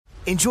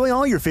Enjoy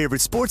all your favorite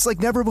sports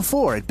like never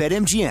before at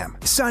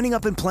BetMGM. Signing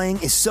up and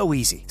playing is so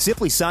easy.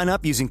 Simply sign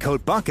up using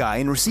code Buckeye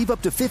and receive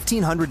up to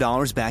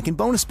 $1,500 back in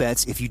bonus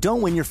bets if you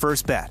don't win your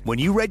first bet. When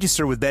you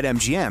register with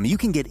BetMGM, you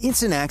can get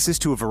instant access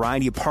to a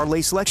variety of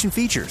parlay selection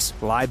features,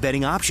 live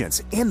betting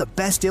options, and the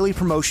best daily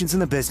promotions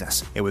in the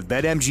business. And with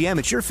BetMGM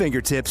at your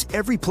fingertips,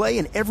 every play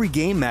and every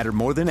game matter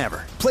more than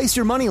ever. Place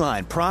your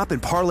moneyline, prop,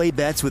 and parlay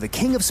bets with the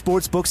king of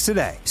sportsbooks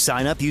today.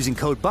 Sign up using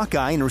code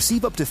Buckeye and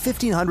receive up to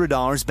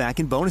 $1,500 back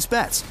in bonus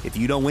bets if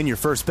you don't win your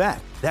first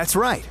bet. That's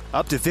right,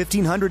 up to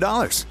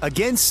 $1,500.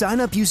 Again, sign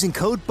up using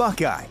code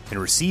Buckeye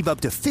and receive up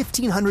to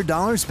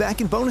 $1,500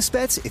 back in bonus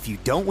bets if you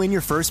don't win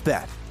your first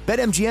bet.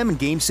 BetMGM and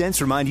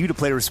GameSense remind you to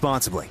play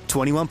responsibly.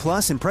 21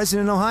 plus and present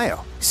in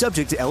Ohio.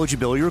 Subject to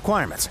eligibility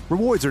requirements.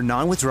 Rewards are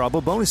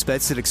non-withdrawable bonus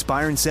bets that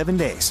expire in 7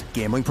 days.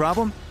 Gambling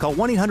problem? Call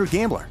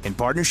 1-800-GAMBLER in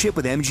partnership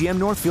with MGM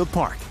Northfield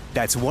Park.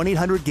 That's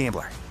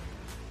 1-800-GAMBLER.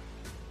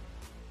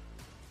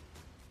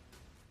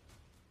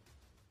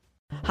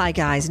 Hi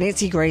guys,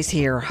 Nancy Grace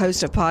here,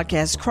 host of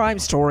podcast Crime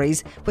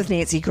Stories with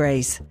Nancy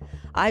Grace.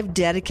 I've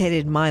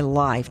dedicated my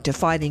life to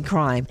fighting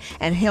crime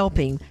and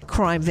helping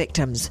crime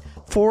victims.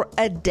 For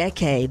a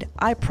decade,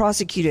 I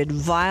prosecuted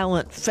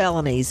violent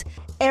felonies.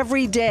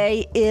 Every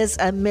day is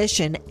a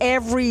mission.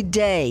 Every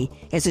day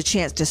is a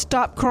chance to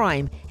stop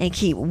crime and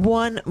keep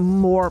one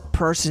more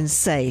person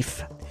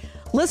safe.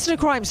 Listen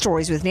to Crime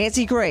Stories with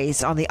Nancy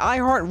Grace on the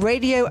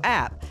iHeartRadio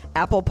app,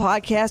 Apple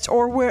Podcasts,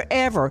 or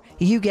wherever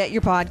you get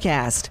your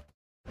podcast.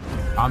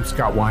 I'm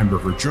Scott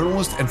Weinberger,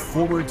 journalist and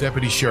former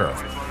deputy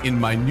sheriff. In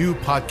my new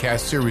podcast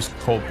series,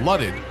 Cold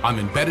Blooded, I'm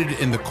embedded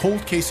in the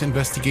cold case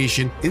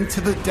investigation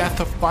into the death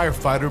of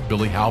firefighter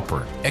Billy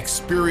Halpern.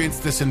 Experience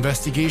this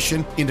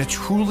investigation in a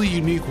truly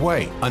unique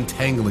way,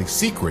 untangling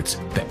secrets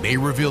that may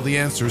reveal the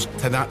answers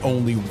to not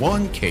only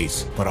one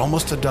case, but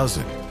almost a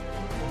dozen.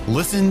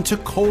 Listen to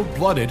Cold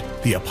Blooded,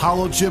 the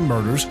Apollo Gym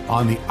Murders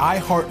on the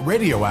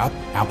iHeartRadio app,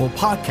 Apple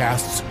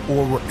Podcasts,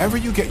 or wherever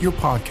you get your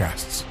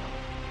podcasts.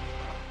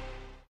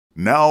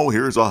 Now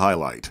here's a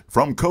highlight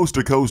from Coast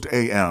to Coast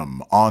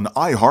AM on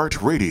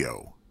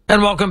iHeartRadio.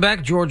 And welcome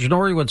back. George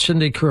Norrie with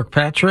Sidney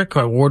Kirkpatrick,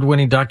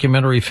 award-winning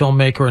documentary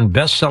filmmaker and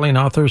best-selling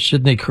author.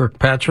 Sidney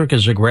Kirkpatrick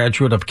is a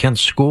graduate of Kent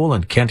School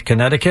in Kent,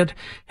 Connecticut,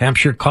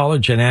 Hampshire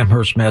College in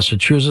Amherst,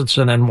 Massachusetts,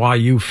 and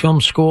NYU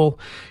Film School.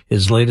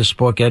 His latest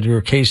book,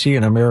 Edgar Cayce,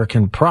 An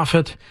American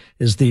Prophet,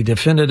 is the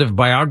definitive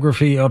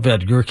biography of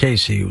Edgar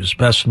Cayce, who's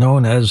best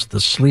known as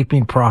the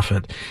Sleeping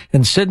Prophet.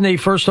 And Sidney,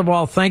 first of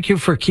all, thank you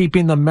for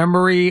keeping the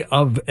memory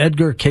of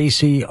Edgar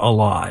Cayce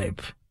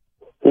alive.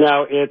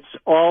 Now, it's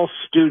all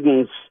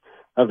students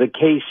of the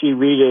Cayce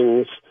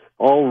readings,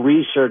 all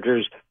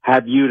researchers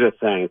have you to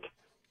thank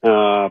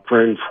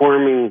for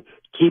informing,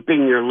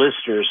 keeping your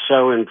listeners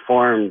so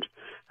informed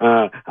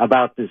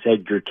about this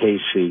Edgar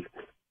Cayce.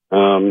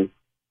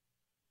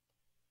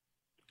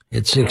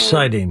 It's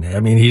exciting. I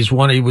mean, he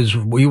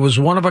was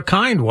one of a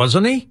kind,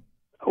 wasn't he?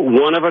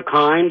 One of a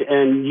kind,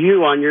 and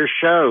you on your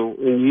show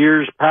in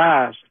years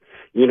past,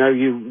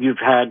 you've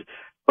had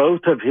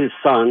both of his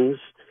sons,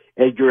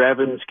 Edgar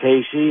Evans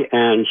Cayce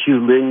and Hugh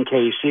Lynn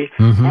Cayce,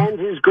 and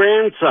his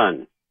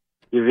grandson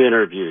you've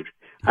interviewed.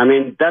 I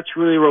mean, that's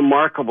really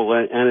remarkable,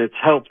 and it's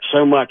helped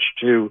so much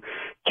to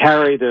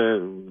carry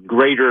the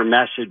greater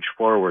message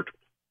forward.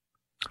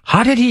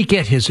 How did he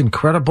get his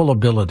incredible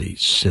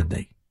abilities,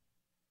 Sidney?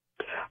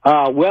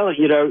 Well,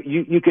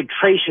 you could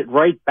trace it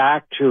right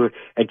back to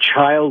a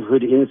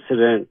childhood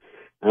incident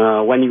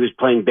when he was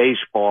playing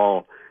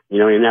baseball,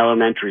 in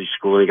elementary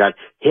school. He got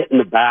hit in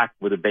the back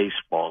with a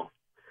baseball.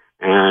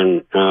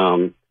 And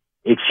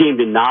it seemed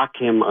to knock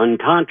him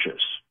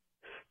unconscious.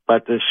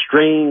 But the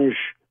strange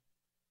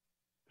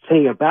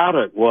thing about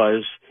it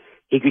was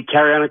he could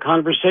carry on a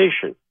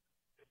conversation.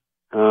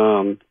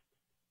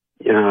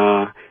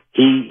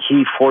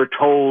 He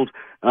foretold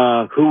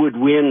who would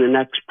win the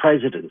next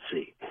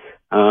presidency.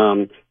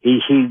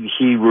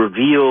 He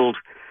revealed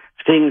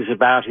things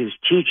about his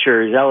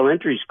teacher, his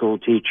elementary school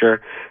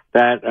teacher,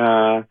 that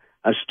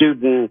a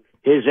student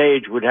his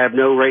age would have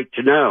no right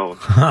to know.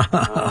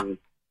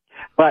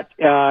 But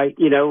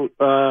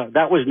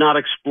that was not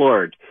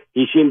explored.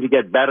 He seemed to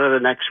get better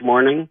the next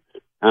morning.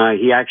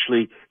 He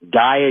actually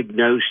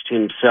diagnosed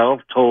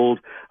himself, told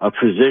a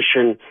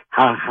physician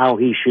how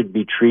he should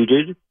be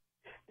treated.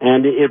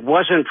 And it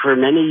wasn't for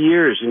many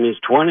years in his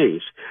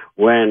 20s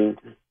when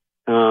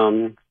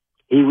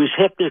he was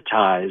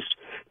hypnotized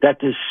that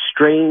this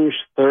strange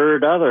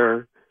third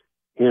other,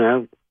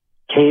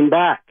 came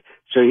back.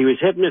 So he was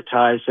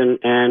hypnotized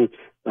and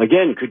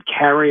again, could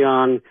carry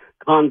on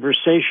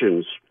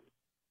conversations.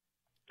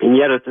 And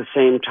yet at the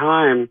same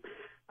time,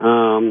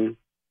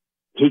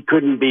 he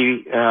couldn't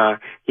be,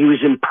 he was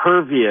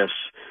impervious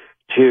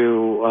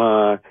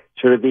to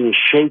sort of being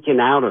shaken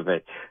out of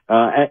it.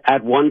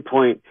 At one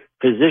point,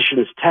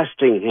 physicians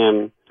testing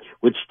him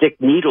would stick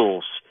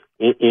needles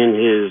in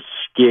his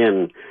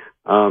skin.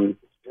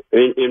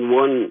 In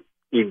one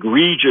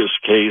egregious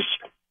case,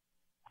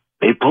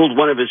 they pulled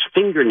one of his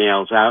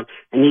fingernails out,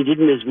 and he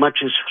didn't as much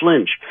as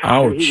flinch.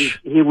 Ouch.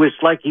 He was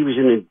like he was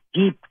in a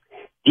deep,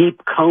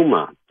 deep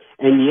coma,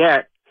 and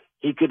yet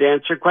he could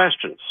answer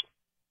questions.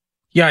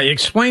 Yeah,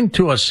 explain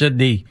to us,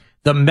 Sidney,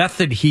 the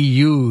method he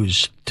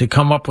used to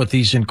come up with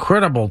these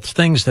incredible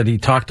things that he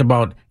talked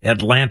about: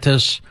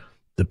 Atlantis,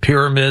 the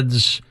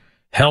pyramids,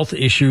 health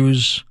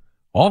issues,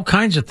 all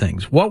kinds of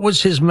things. What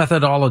was his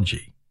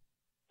methodology?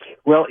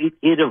 Well, it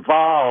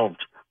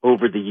evolved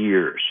over the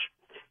years.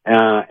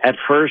 At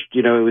first,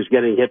 he was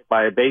getting hit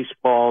by a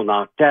baseball,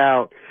 knocked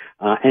out,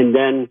 and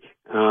then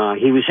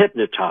he was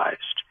hypnotized.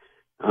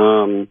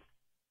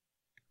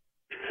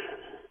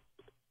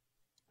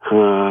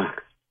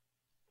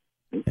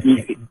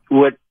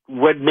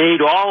 What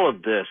made all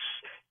of this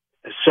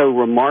so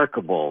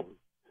remarkable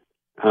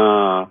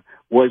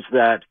was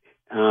that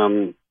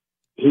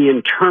he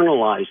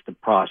internalized the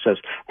process,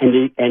 and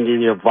it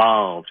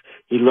evolved.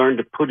 He learned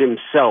to put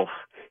himself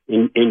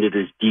into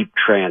this deep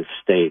trance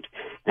state.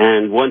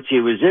 And once he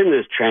was in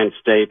this trance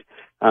state,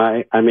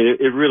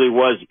 it really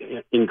was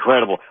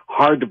incredible.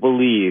 Hard to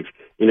believe.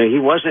 He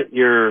wasn't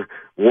your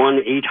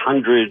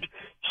 1-800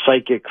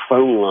 psychic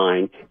phone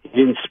line. He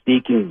didn't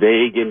speak in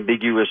vague,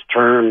 ambiguous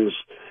terms,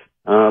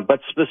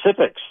 but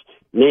specifics,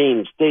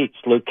 names, dates,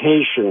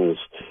 locations.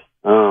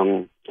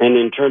 And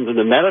in terms of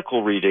the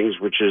medical readings,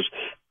 which is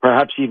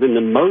perhaps even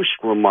the most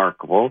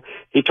remarkable,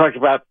 he talked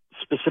about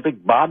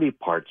specific body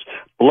parts,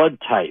 blood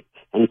type,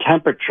 and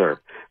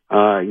temperature.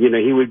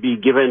 He would be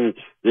given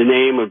the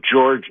name of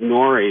George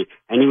Norrie,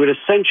 and he would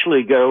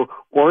essentially go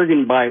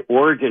organ by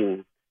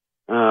organ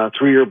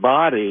through your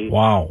body,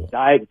 wow,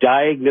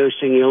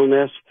 diagnosing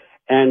illness.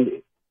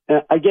 And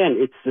again,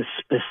 it's the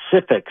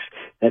specifics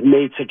that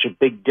made such a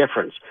big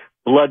difference: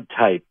 blood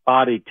type,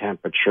 body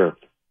temperature.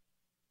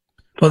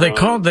 Well,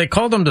 they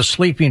called him the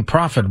sleeping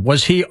prophet.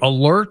 Was he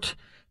alert?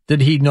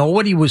 Did he know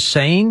what he was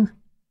saying?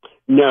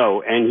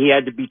 No, and he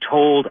had to be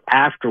told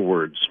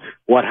afterwards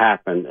what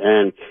happened.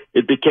 And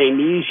it became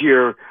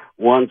easier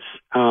once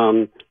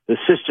the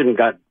system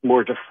got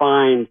more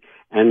defined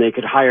and they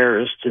could hire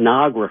a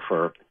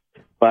stenographer.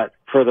 But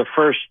for the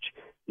first,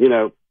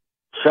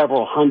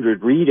 several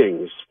hundred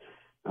readings,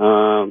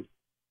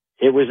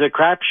 it was a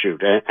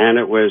crapshoot, and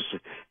it was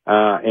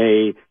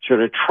a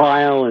sort of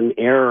trial and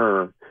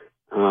error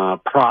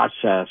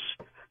process,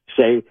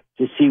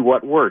 to see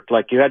what worked.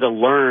 Like, you had to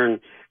learn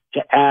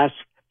to ask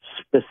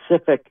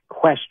specific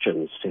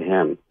questions to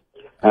him.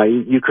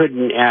 You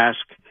couldn't ask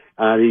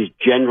these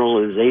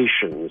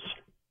generalizations.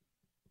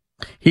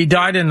 He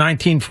died in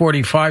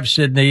 1945,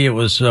 Sidney. It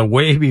was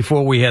way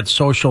before we had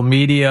social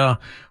media,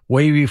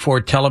 way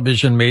before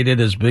television made it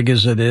as big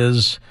as it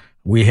is.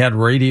 We had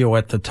radio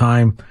at the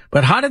time.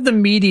 But how did the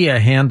media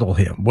handle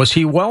him? Was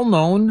he well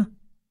known?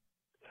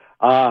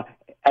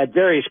 At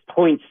various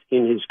points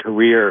in his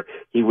career,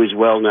 he was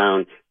well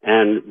known.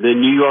 And the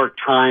New York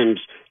Times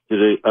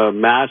did a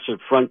massive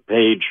front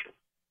page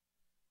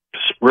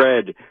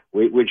spread,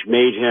 which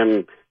made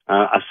him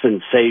a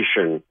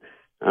sensation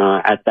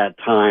at that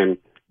time.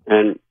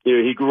 And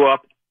he grew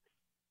up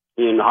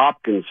in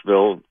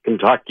Hopkinsville,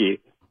 Kentucky,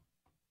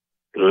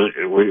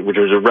 which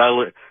was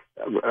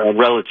a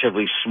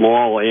relatively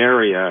small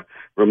area,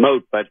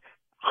 remote, but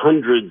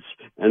hundreds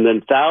and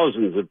then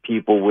thousands of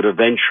people would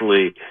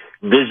eventually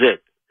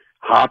visit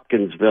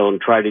Hopkinsville and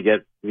try to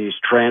get these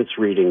trance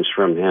readings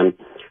from him.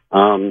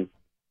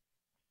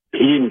 He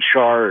didn't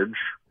charge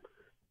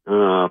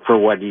for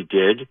what he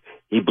did.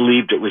 He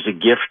believed it was a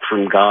gift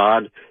from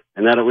God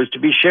and that it was to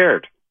be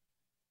shared.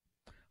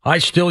 I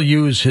still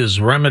use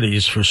his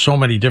remedies for so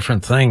many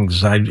different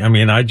things. I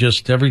mean,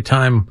 every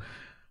time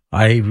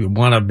I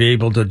want to be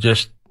able to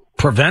just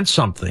prevent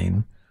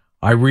something,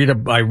 I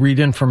read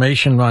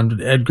information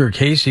on Edgar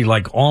Cayce,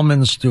 like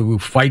almonds to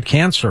fight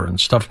cancer and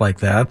stuff like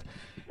that.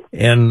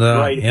 And,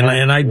 right.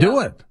 and I do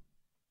it.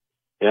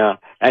 Yeah.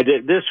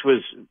 This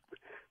was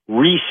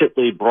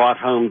recently brought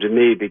home to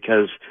me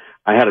because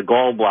I had a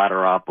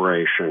gallbladder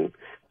operation,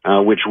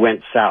 which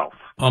went south.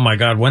 Oh my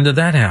God. When did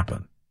that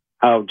happen?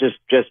 Oh, just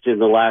in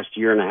the last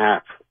year and a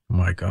half. Oh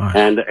my God.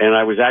 And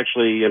I was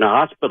actually in a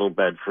hospital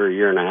bed for a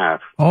year and a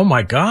half. Oh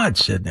my God,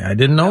 Sidney. I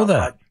didn't know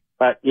that.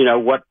 But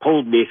what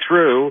pulled me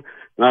through,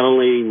 not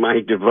only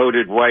my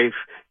devoted wife,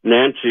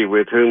 Nancy,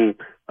 with whom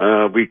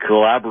we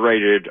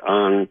collaborated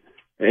on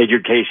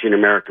Edgar Cayce and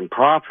American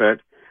Prophet,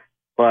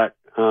 but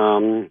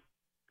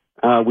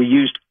we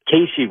used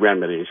Cayce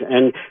remedies.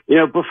 And,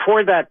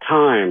 before that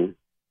time,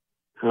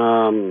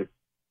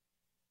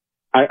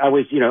 I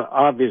was,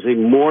 obviously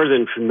more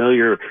than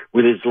familiar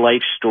with his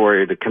life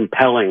story, the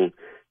compelling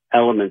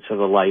elements of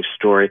the life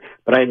story,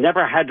 but I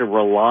never had to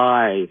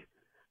rely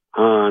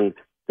on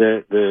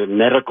the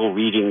medical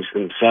readings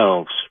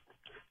themselves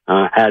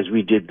as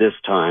we did this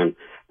time.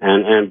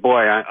 And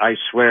boy, I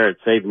swear it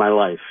saved my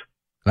life.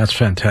 That's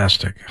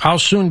fantastic. How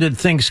soon did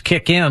things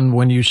kick in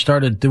when you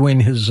started doing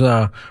his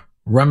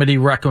remedy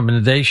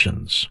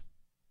recommendations?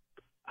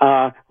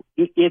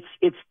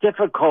 It's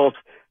difficult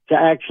to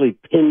actually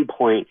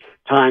pinpoint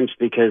times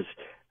because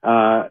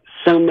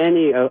so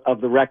many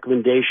of the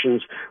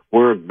recommendations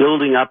were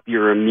building up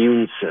your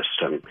immune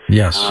system.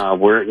 Yes.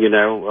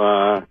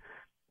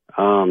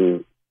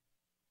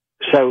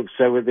 So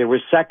there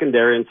was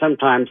secondary, and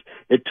sometimes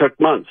it took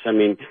months. I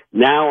mean,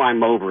 now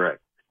I'm over it.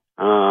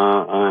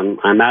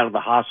 I'm out of the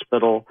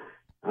hospital,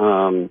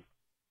 but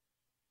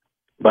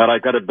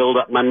I've got to build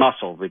up my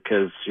muscle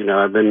because,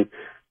 I've been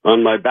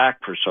on my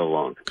back for so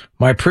long.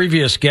 My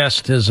previous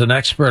guest is an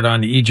expert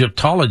on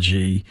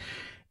Egyptology,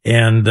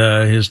 and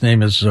his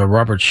name is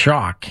Robert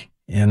Schoch.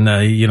 And,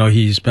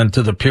 he's been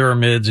to the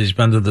pyramids, he's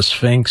been to the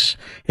Sphinx,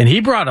 and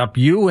he brought up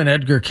you and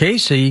Edgar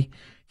Cayce.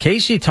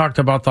 Cayce talked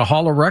about the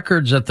Hall of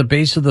Records at the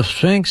base of the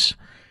Sphinx,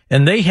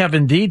 and they have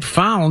indeed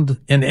found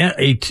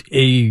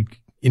a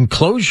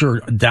enclosure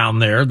down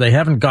there. They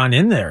haven't gone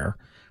in there,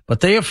 but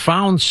they have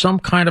found some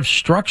kind of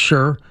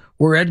structure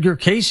where Edgar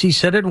Cayce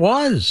said it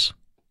was.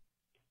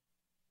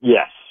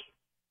 Yes.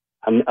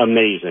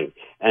 Amazing.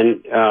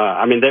 And,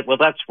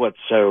 that's what's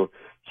so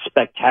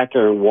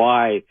spectacular and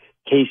why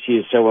Cayce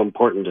is so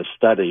important to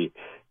study,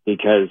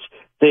 because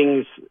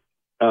things,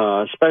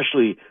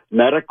 especially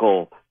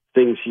medical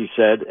things he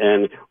said,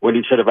 and what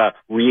he said about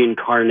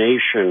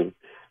reincarnation,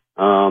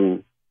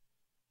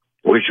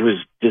 which was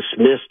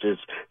dismissed as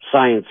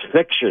science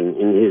fiction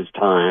in his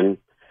time,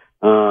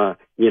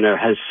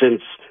 has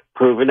since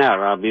proven out.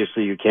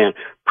 Obviously, you can't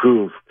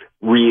prove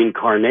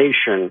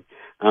reincarnation,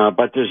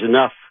 but there's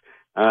enough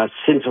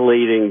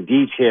scintillating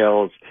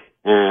details,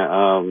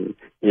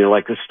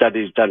 like the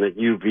studies done at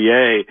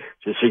UVA,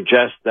 to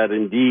suggest that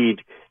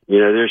indeed,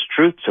 there's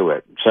truth to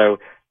it. So,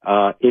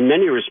 in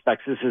many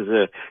respects, this is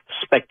a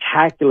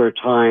spectacular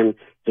time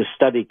to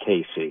study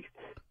Cayce,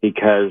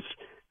 because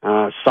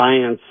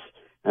science,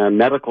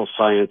 medical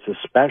science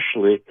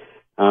especially,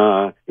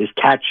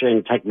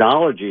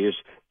 technology is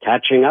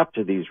catching up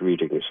to these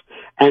readings.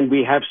 And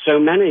we have so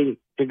many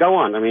to go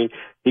on. I mean,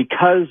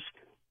 because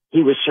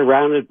he was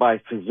surrounded by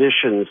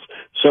physicians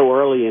so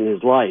early in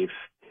his life,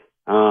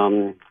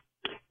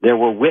 there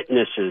were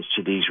witnesses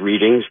to these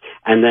readings,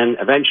 and then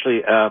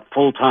eventually a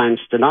full-time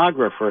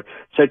stenographer.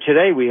 So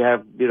today we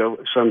have,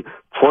 some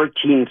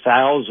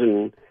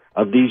 14,000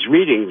 of these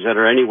readings that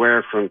are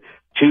anywhere from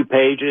 2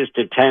 pages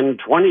to 10,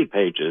 20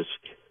 pages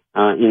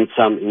in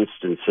some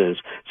instances.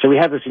 So we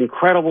have this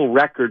incredible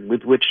record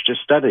with which to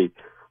study.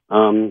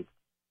 Nancy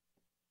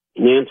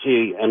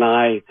and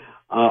I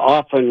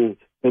often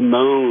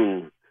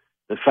bemoan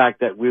the fact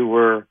that we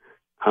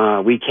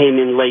came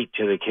in late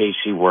to the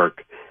Cayce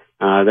work.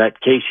 That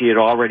Cayce had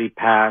already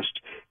passed,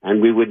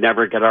 and we would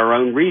never get our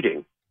own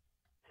reading.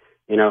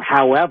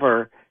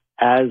 However,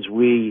 as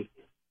we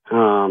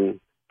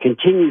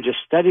continue to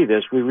study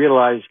this, we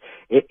realize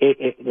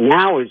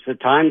now is the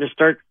time to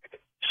start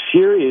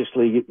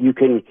seriously. You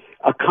can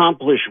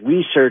accomplish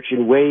research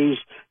in ways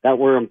that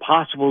were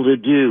impossible to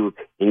do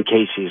in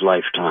Cayce's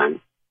lifetime.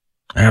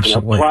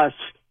 Absolutely. Plus,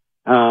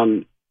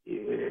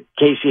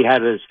 Cayce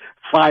had his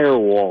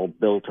firewall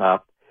built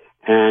up,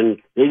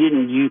 and they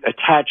didn't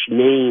attach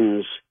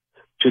names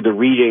to the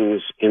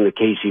readings in the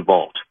Cayce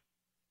vault.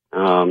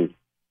 How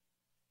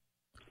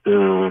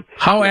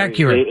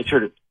accurate?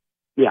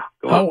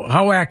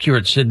 How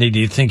accurate, Sidney, do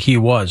you think he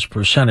was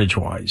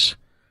percentage-wise?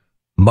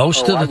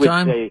 Most of the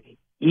time? I would say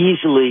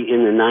easily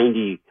in the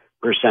 90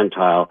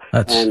 percentile.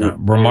 That's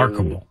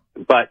remarkable.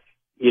 But,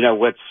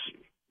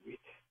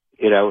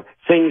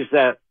 things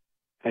that,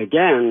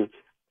 again,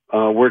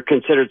 were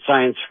considered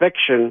science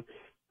fiction,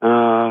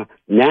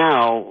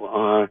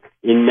 now,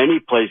 in many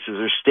places,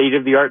 are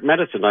state-of-the-art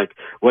medicine, like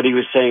what he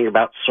was saying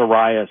about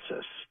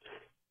psoriasis,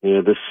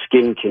 the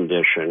skin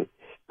condition.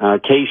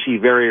 Cayce,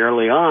 very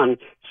early on,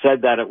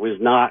 said that it was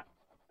not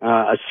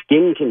a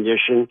skin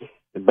condition,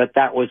 but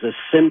that was a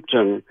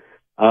symptom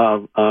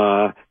of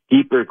a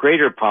deeper,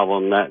 greater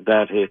problem,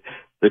 that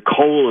the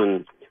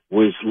colon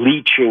was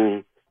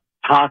leaching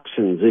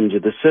toxins into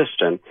the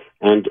system,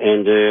 and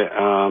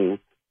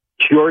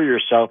cure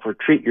yourself or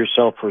treat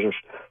yourself for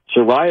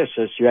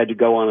psoriasis, you had to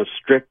go on a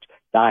strict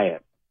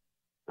diet.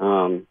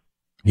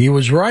 He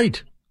was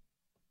right.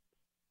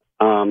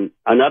 The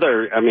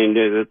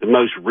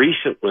most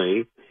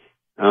recently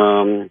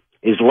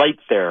is light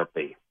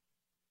therapy.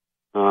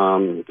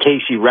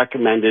 Cayce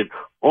recommended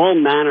all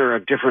manner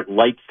of different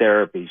light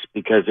therapies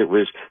because it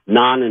was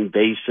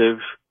non-invasive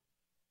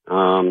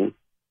and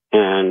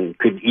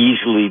could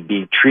easily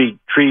be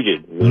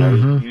treated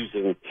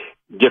using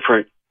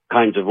different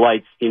kinds of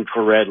lights,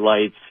 infrared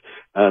lights.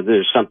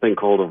 There's something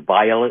called a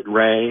violet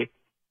ray.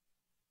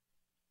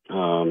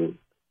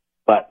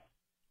 But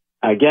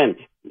again,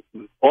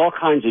 all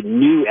kinds of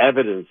new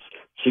evidence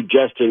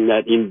suggesting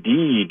that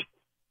indeed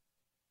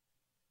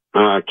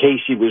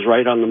Cayce was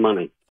right on the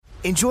money.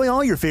 Enjoy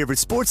all your favorite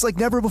sports like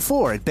never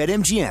before at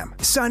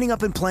BetMGM. Signing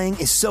up and playing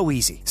is so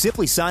easy.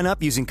 Simply sign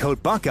up using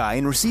code Buckeye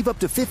and receive up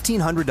to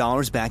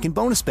 $1,500 back in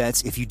bonus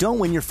bets if you don't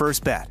win your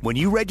first bet. When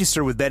you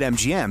register with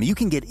BetMGM, you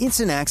can get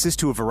instant access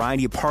to a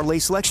variety of parlay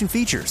selection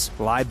features,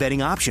 live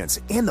betting options,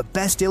 and the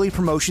best daily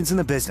promotions in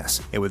the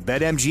business. And with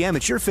BetMGM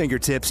at your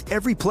fingertips,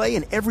 every play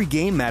and every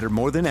game matter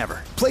more than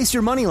ever. Place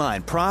your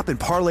moneyline, prop, and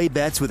parlay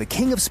bets with the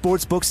king of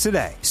sportsbooks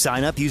today.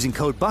 Sign up using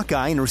code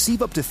Buckeye and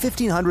receive up to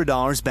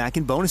 $1,500 back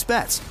in bonus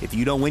bets. If if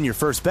you don't win your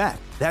first bet.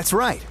 That's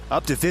right,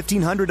 up to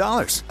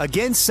 $1,500.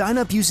 Again, sign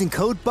up using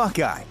code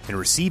Buckeye and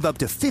receive up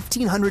to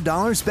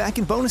 $1,500 back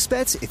in bonus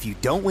bets if you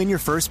don't win your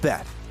first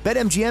bet.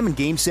 BetMGM and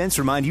GameSense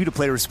remind you to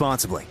play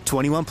responsibly.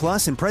 21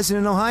 plus and present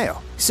in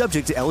Ohio.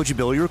 Subject to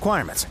eligibility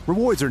requirements.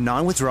 Rewards are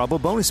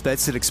non-withdrawable bonus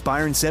bets that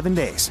expire in 7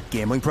 days.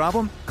 Gambling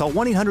problem? Call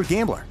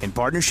 1-800-GAMBLER in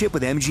partnership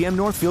with MGM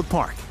Northfield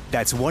Park.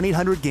 That's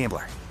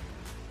 1-800-GAMBLER.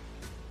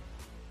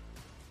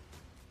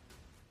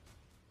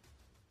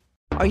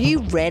 Are you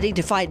ready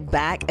to fight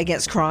back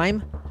against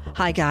crime?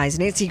 Hi guys,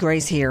 Nancy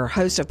Grace here,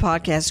 host of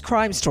podcast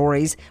Crime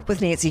Stories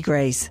with Nancy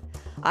Grace.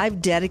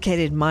 I've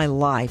dedicated my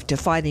life to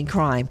fighting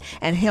crime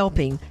and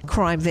helping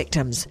crime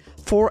victims.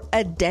 For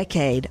a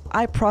decade,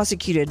 I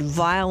prosecuted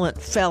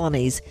violent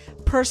felonies,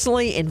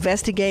 personally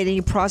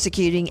investigating,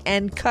 prosecuting,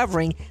 and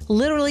covering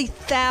literally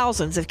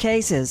thousands of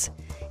cases.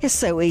 It's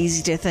so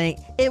easy to think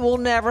it will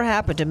never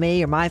happen to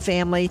me or my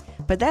family,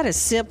 but that is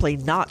simply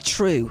not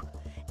true.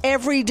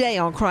 Every day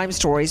on Crime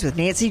Stories with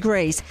Nancy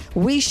Grace,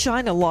 we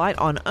shine a light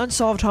on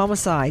unsolved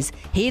homicides,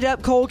 heat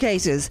up cold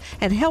cases,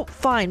 and help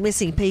find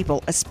missing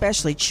people,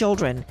 especially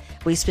children.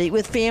 We speak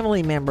with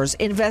family members,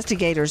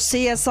 investigators,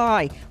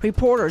 CSI,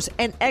 reporters,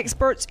 and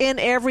experts in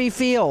every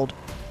field.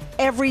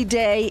 Every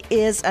day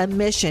is a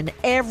mission.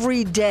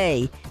 Every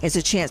day is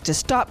a chance to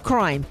stop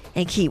crime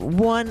and keep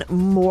one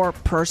more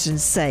person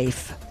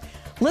safe.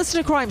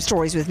 Listen to Crime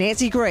Stories with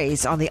Nancy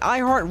Grace on the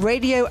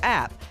iHeartRadio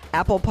app,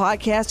 Apple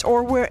Podcasts,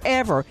 or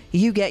wherever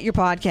you get your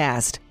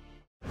podcast.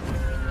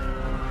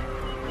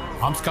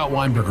 I'm Scott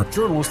Weinberger,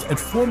 journalist and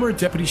former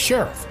deputy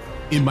sheriff.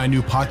 In my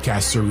new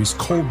podcast series,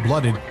 Cold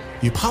Blooded,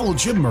 The Apollo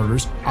Gym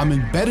Murders, I'm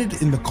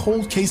embedded in the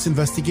cold case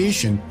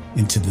investigation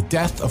into the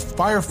death of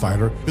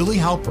firefighter Billy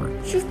Halpern.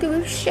 It's just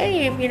a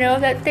shame,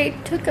 that they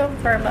took him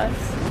from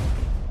us.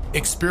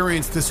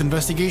 Experience this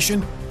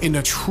investigation in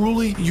a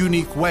truly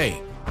unique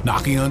way,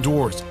 knocking on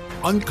doors,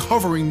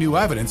 uncovering new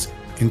evidence,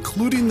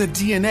 including the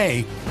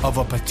DNA of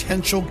a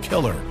potential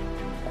killer.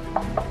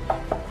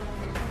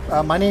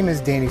 My name is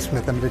Danny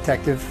Smith. I'm a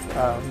detective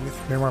with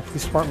Miramar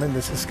Police Department.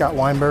 This is Scott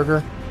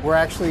Weinberger. We're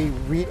actually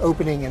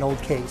reopening an old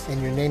case,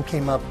 and your name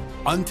came up.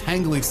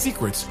 Untangling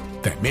secrets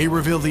that may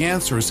reveal the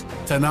answers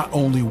to not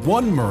only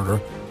one murder,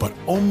 but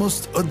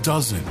almost a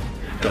dozen.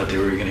 I thought they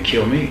were going to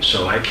kill me,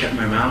 so I kept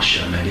my mouth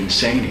shut and I didn't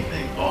say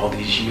anything. All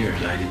these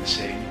years, I didn't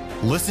say anything.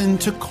 Listen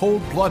to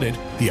Cold Blooded,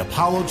 The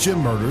Apollo Gym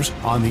Murders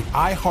on the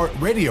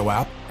iHeartRadio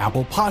app,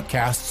 Apple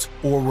Podcasts,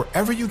 or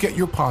wherever you get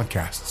your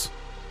podcasts.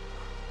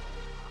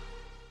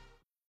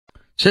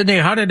 Sydney,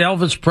 how did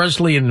Elvis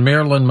Presley and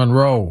Marilyn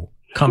Monroe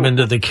come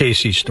into the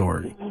Casey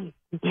story?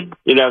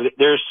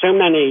 There's so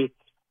many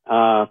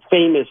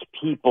famous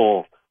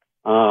people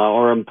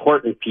or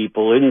important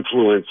people,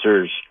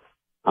 influencers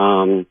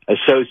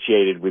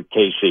associated with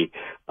Casey,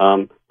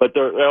 but they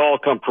all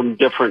come from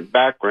different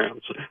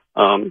backgrounds.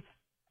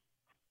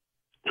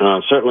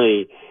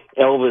 Certainly,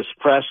 Elvis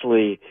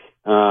Presley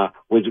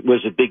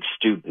was a big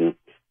student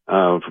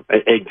of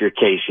Edgar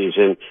Cayce's,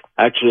 and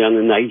actually, on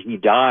the night he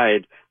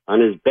died, on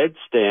his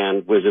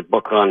bedstand was a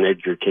book on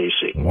Edgar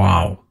Cayce.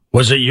 Wow!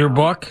 Was it your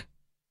book?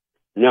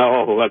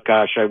 No,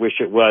 gosh, I wish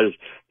it was.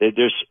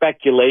 There's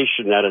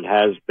speculation that it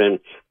has been,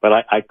 but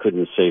I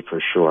couldn't say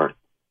for sure.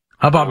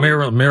 How about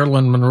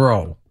Marilyn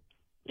Monroe?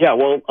 Yeah,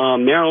 well,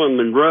 Marilyn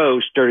Monroe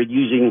started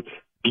using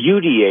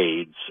beauty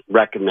aids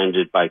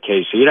recommended by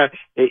Casey.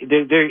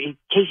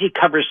 Casey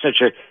covers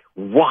such a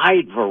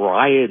wide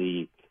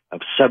variety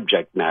of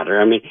subject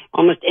matter. I mean,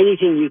 almost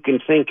anything you can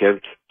think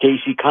of,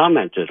 Casey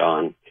commented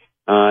on,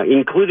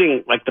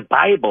 including like the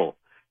Bible,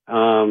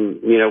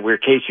 where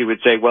Casey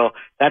would say, well,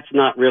 that's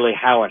not really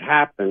how it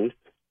happened.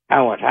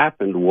 How it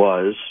happened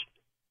was,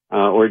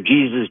 or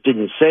Jesus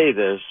didn't say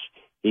this,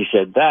 he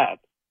said that.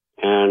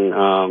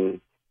 And,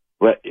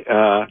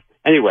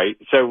 anyway,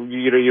 so,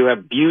 you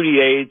have beauty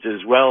aids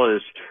as well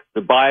as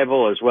the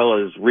Bible, as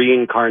well as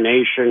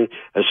reincarnation,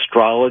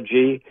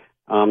 astrology.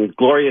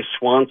 Gloria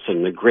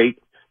Swanson, the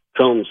great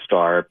film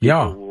star.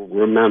 People will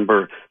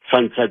remember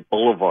Sunset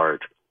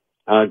Boulevard.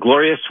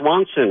 Gloria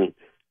Swanson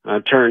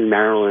turned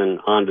Marilyn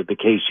onto the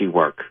Casey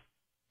work.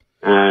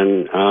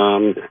 And,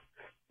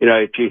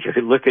 if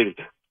you look at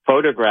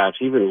photographs,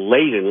 even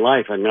late in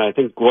life, I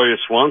think Gloria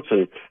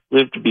Swanson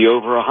lived to be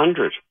over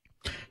 100.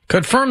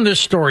 Confirm this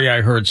story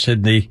I heard,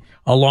 Sydney,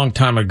 a long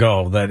time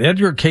ago, that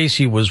Edgar Cayce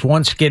was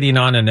once getting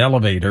on an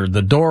elevator.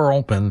 The door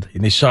opened,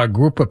 and he saw a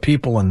group of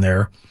people in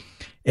there,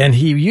 and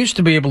he used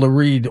to be able to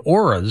read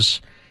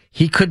auras.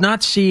 He could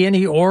not see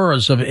any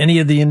auras of any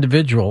of the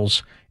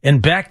individuals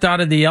and backed out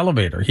of the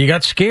elevator. He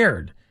got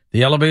scared.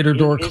 The elevator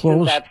door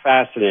closed. Isn't that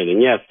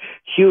fascinating? Yes.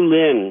 Hugh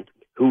Lynn,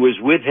 who was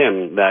with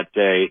him that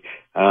day,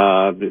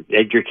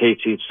 Edgar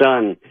Cayce's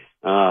son,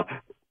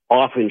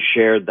 often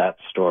shared that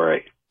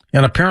story.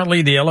 And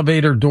apparently the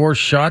elevator door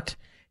shut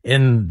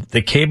and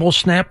the cable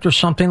snapped or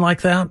something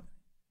like that?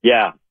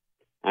 Yeah.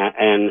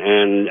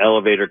 And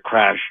elevator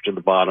crashed to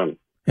the bottom.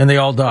 And they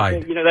all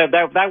died.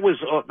 That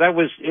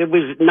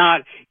was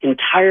not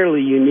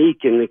entirely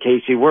unique in the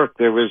Casey work.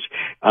 There was,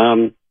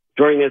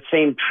 during that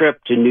same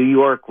trip to New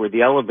York where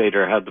the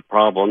elevator had the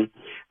problem,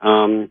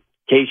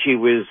 Casey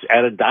was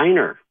at a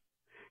diner,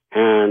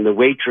 and the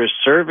waitress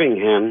serving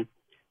him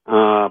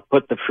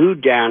put the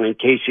food down, and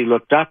Casey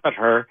looked up at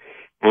her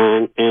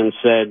and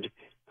said,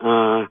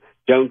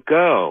 "Don't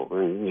go."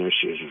 And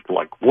she was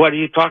like, "What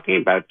are you talking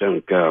about?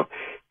 Don't go."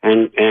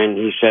 And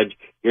he said,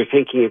 "You're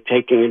thinking of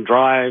taking a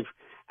drive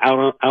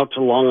out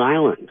to Long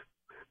Island,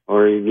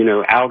 or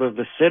out of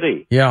the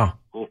city." Yeah.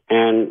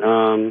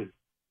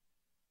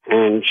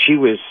 And she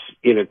was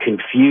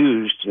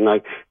confused and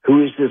like,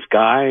 "Who is this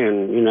guy?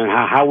 And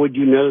how would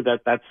you know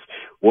that that's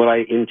what I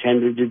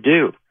intended to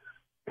do?"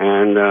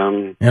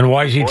 And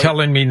why is he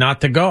telling me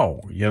not to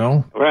go?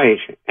 Right.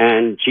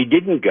 And she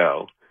didn't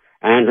go,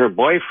 and her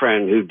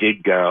boyfriend, who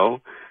did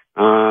go,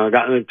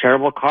 got in a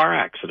terrible car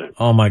accident.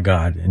 Oh my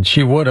God! And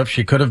she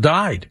could have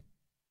died.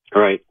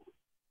 Right.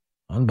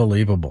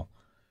 Unbelievable.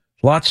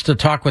 Lots to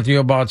talk with you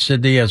about,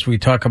 Sidney, as we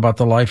talk about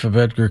the life of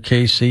Edgar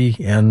Cayce.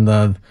 And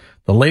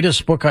the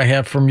latest book I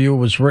have from you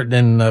was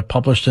written and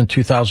published in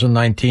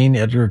 2019,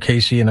 Edgar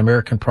Cayce, An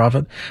American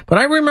Prophet. But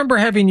I remember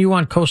having you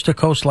on Coast to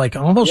Coast like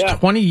almost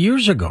 20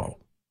 years ago.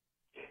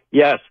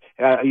 Yes.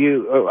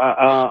 You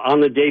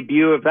on the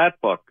debut of that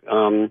book,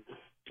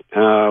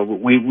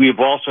 we've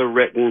also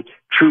written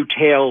True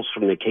Tales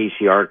from the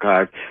Cayce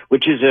Archive,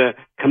 which is a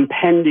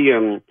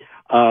compendium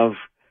of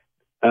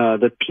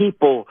the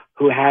people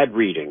who had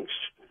readings.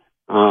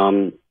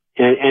 And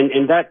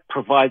that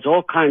provides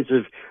all kinds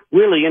of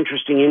really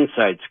interesting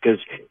insights, because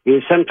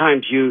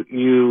sometimes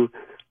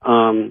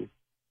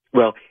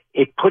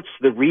it puts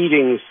the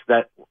readings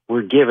that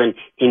were given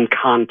in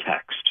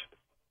context.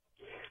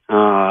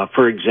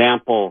 For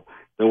example,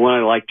 the one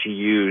I like to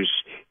use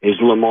is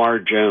Lamar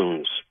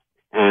Jones.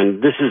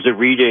 And this is a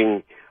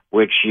reading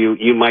which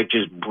you might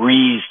just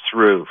breeze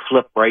through,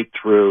 flip right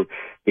through,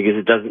 because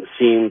it doesn't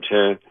seem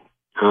to,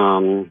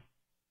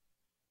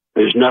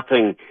 there's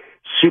nothing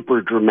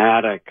super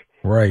dramatic,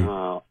 right,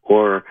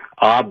 or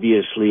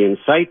obviously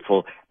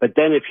insightful. But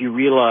then if you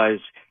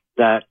realize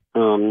that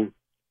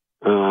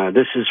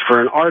this is for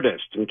an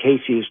artist, and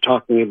Cayce is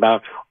talking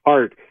about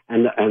art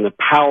and the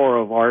power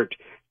of art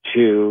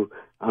to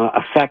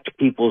affect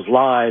people's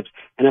lives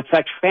and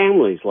affect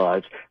families'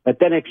 lives. But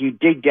then if you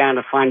dig down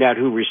to find out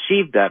who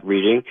received that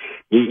reading,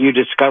 you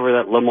discover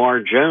that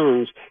Lamar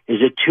Jones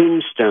is a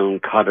tombstone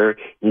cutter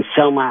in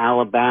Selma,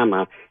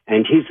 Alabama,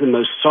 and he's the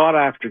most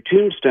sought-after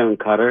tombstone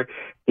cutter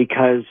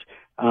because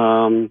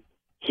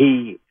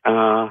he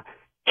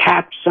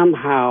tapped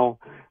somehow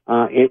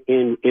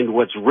in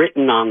what's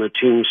written on the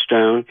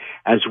tombstone,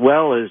 as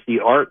well as the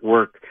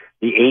artwork,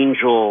 the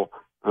angel.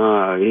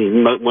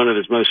 One of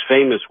his most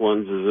famous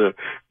ones is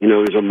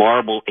a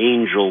marble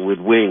angel with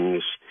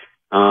wings.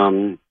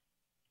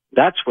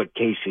 That's what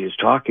Cayce is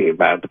talking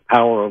about, the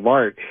power of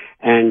art.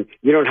 And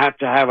you don't have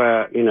to have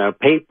a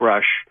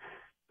paintbrush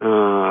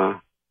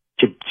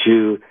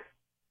to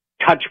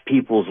touch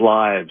people's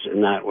lives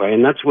in that way.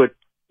 And that's what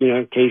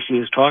Cayce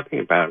is talking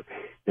about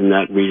in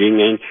that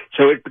reading. And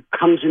so it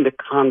comes into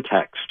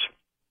context.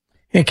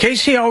 And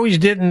Cayce always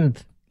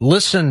didn't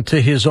listen to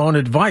his own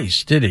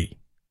advice, did he?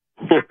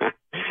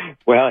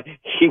 Well,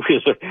 he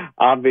was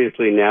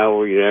obviously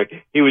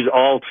he was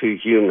all too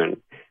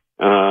human.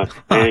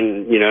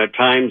 And, at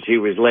times he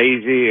was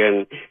lazy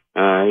and,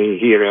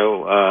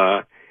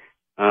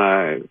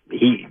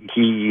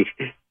 he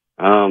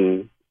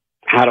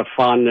had a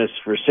fondness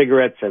for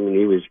cigarettes. I mean,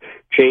 he was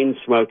chain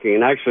smoking,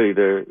 and actually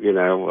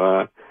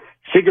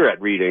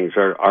cigarette readings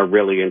are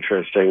really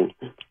interesting.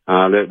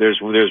 There's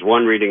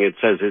one reading, it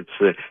says it's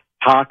the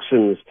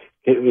toxins,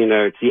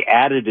 it's the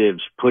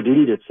additives put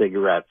into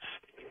cigarettes,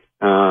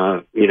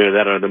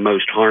 that are the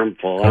most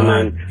harmful. And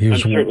I'm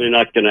certainly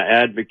not going to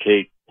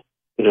advocate,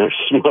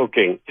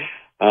 smoking.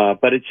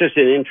 But it's just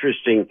an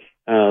interesting,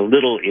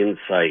 little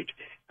insight.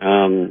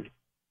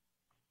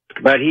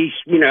 But he's,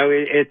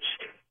 it's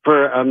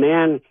for a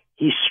man,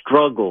 he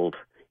struggled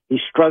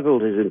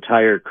his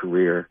entire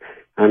career.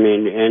 I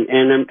mean,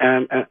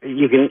 and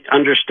you can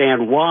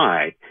understand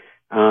why,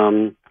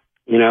 on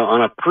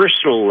a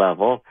personal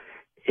level,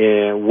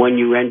 when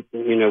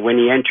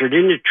he entered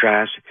into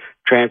trance,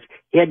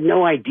 he had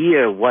no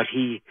idea what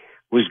he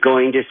was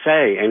going to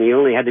say, and he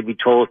only had to be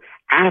told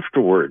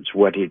afterwards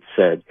what he'd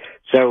said.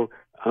 So,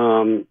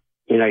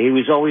 he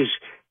was always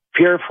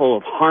fearful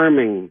of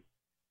harming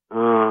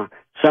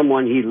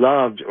someone he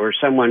loved or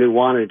someone who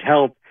wanted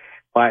help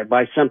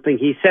by something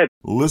he said.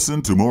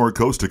 Listen to more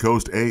Coast to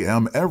Coast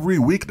AM every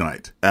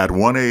weeknight at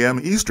 1 a.m.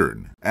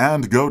 Eastern,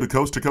 and go to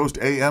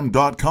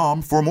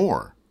coasttocoastam.com for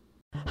more.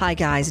 Hi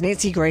guys,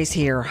 Nancy Grace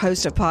here,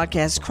 host of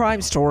podcast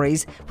Crime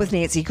Stories with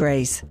Nancy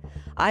Grace.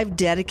 I've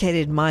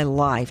dedicated my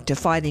life to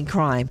fighting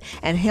crime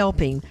and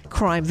helping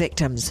crime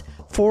victims.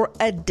 For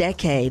a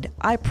decade,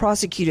 I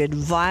prosecuted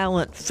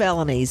violent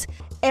felonies.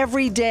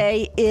 Every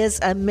day is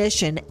a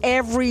mission.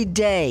 Every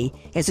day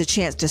is a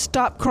chance to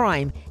stop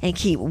crime and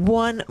keep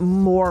one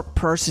more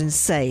person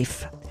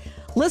safe.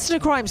 Listen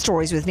to Crime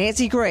Stories with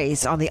Nancy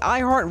Grace on the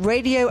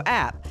iHeartRadio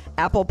app,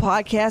 Apple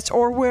Podcasts,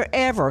 or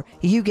wherever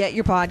you get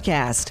your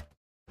podcast.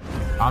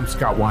 I'm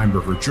Scott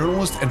Weinberger,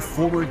 journalist and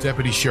former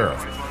deputy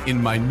sheriff.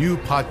 In my new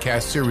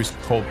podcast series,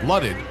 Cold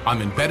Blooded, I'm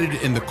embedded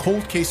in the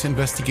cold case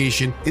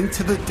investigation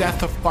into the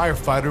death of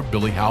firefighter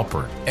Billy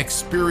Halpern.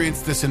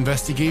 Experience this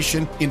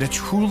investigation in a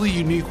truly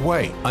unique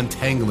way,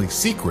 untangling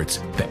secrets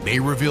that may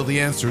reveal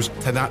the answers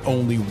to not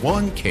only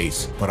one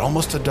case, but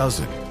almost a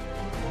dozen.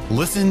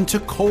 Listen to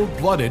Cold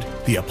Blooded,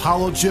 the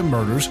Apollo Gym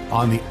Murders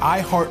on the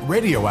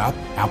iHeartRadio app,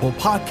 Apple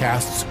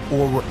Podcasts,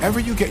 or wherever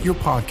you get your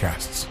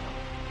podcasts.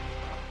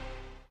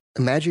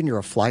 Imagine you're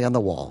a fly on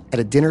the wall at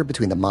a dinner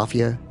between the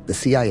Mafia, the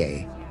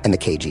CIA, and the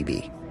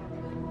KGB.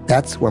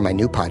 That's where my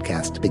new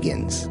podcast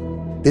begins.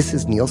 This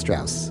is Neil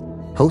Strauss,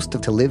 host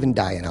of To Live and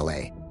Die in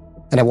LA,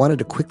 and I wanted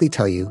to quickly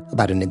tell you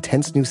about an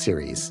intense new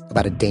series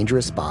about a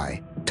dangerous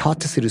spy taught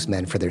to seduce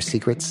men for their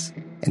secrets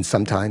and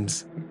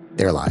sometimes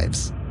their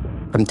lives.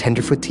 From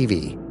Tenderfoot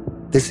TV,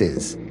 this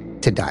is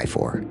To Die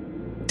For.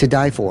 To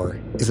Die For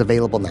is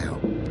available now.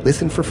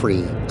 Listen for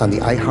free on the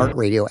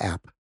iHeartRadio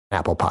app,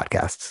 Apple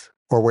Podcasts,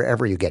 or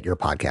wherever you get your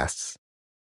podcasts.